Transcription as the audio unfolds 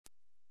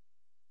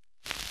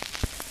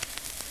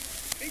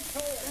Oh,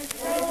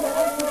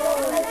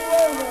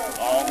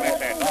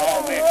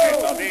 this is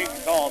the big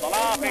show, the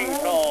laughing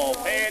show.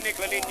 Pay a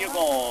nickel in you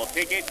go.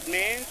 Tickets,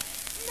 miss?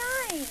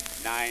 9.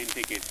 9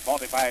 tickets,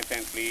 45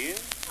 cents,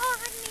 please. Oh,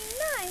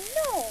 honey, 9,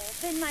 no.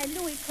 When my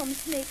Louis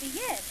comes, maybe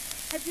yes.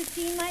 Have you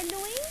seen my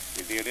Louis?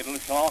 Is he a little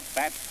short,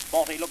 fat,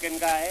 sporty-looking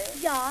guy?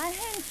 Yeah, a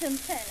handsome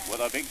fella.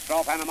 With a big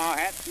straw Panama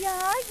hat?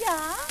 Yeah.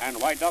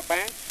 And white duck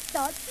pants?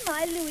 That's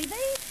my Louis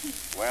baby.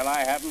 Well,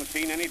 I haven't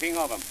seen anything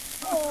of him.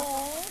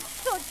 Oh,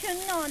 such a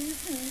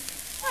nonsense.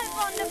 I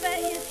wonder where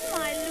is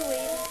my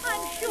Louis.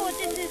 I'm sure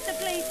this is the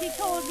place he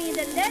told me in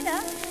the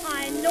letter.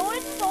 I know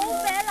it so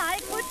well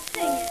I could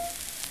sing it.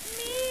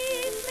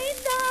 Meet me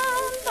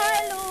down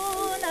by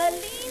Luna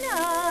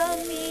Lina.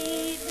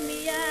 Meet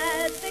me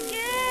at the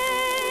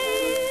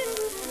gate.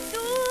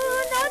 Do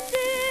not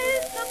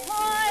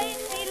disappoint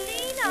me,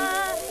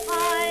 Lina.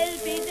 I'll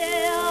be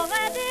there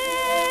at 8.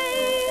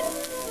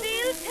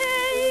 We'll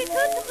take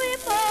a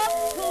trip up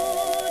to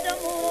the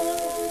moon.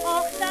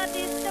 Oh, that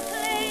is the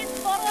place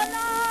for a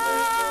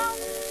love.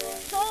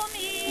 So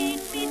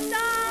meet me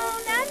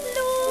down at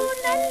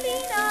Luna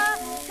Lina,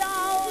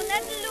 down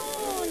at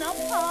Luna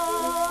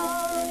Park.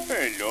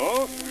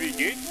 Hello, wie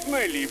geht's,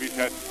 my liebe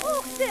Schatz?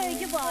 Oh, there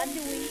you are,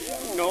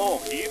 Louis. No,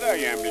 here I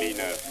am,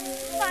 Lina.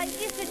 Why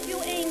is it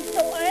you ain't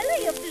so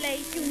early of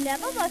late? You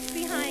never was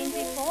behind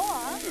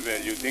before.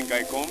 Well, you think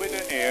I come in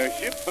an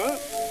airship, huh?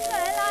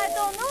 Well, I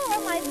don't know.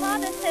 My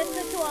father says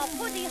that you are a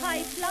pretty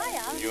high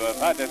flyer. Your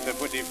father's a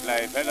pretty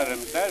fly fella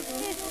himself.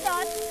 Is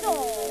that so?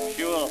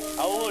 Sure.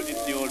 How old is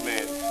the old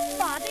man?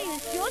 Father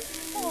is just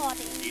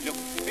 40. He looks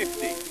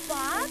 50.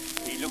 What?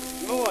 He looks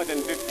more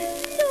than 50.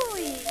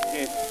 Louis.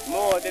 Yes,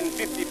 more than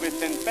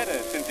 50% better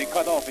since he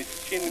cut off his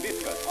chin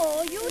whiskers.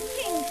 Oh, you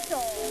think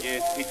so?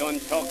 Yes, he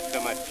don't talk so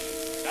much.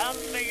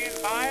 Dancing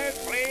inside,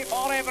 free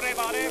for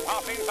everybody.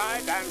 Pop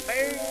inside,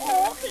 dancing.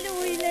 Oh,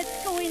 Louis,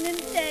 let's go in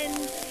and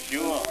dance.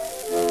 Sure.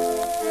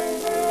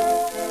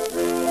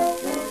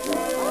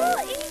 Oh,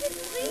 ain't it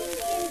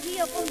breezy in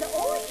here from the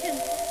ocean?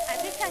 I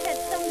wish I had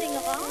something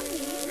around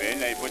me.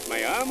 Well, I put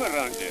my arm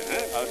around you,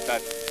 huh? How's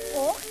that?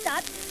 Oh,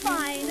 that's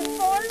fine.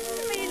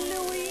 False me,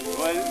 Louis.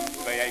 Well,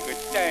 why I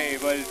could die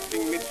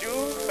waltzing with you.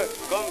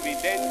 Come, we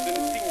dance and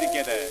sing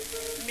together.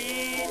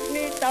 Meet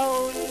me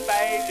down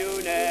by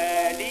Luna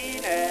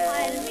Lina.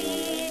 I'll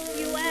meet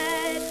you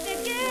at the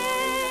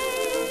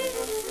gate.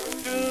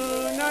 Do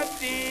not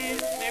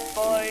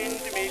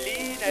disappoint me,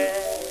 Lina.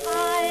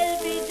 I'll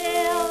be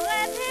there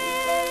at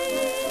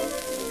 8.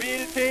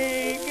 We'll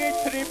take a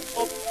trip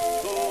up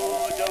to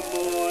the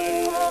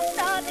moon. Oh,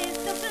 that is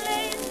the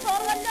place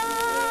for a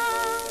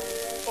love.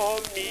 Oh,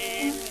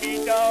 meet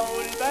me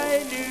down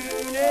by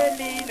Luna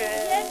Lina.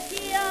 Let's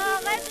hear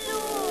at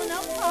Luna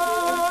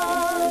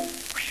Park.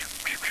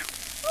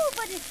 Oh,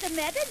 what is the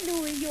matter,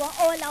 Louis? You are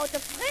all out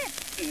of breath.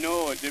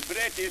 No, the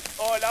breath is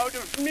all out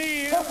of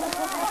me.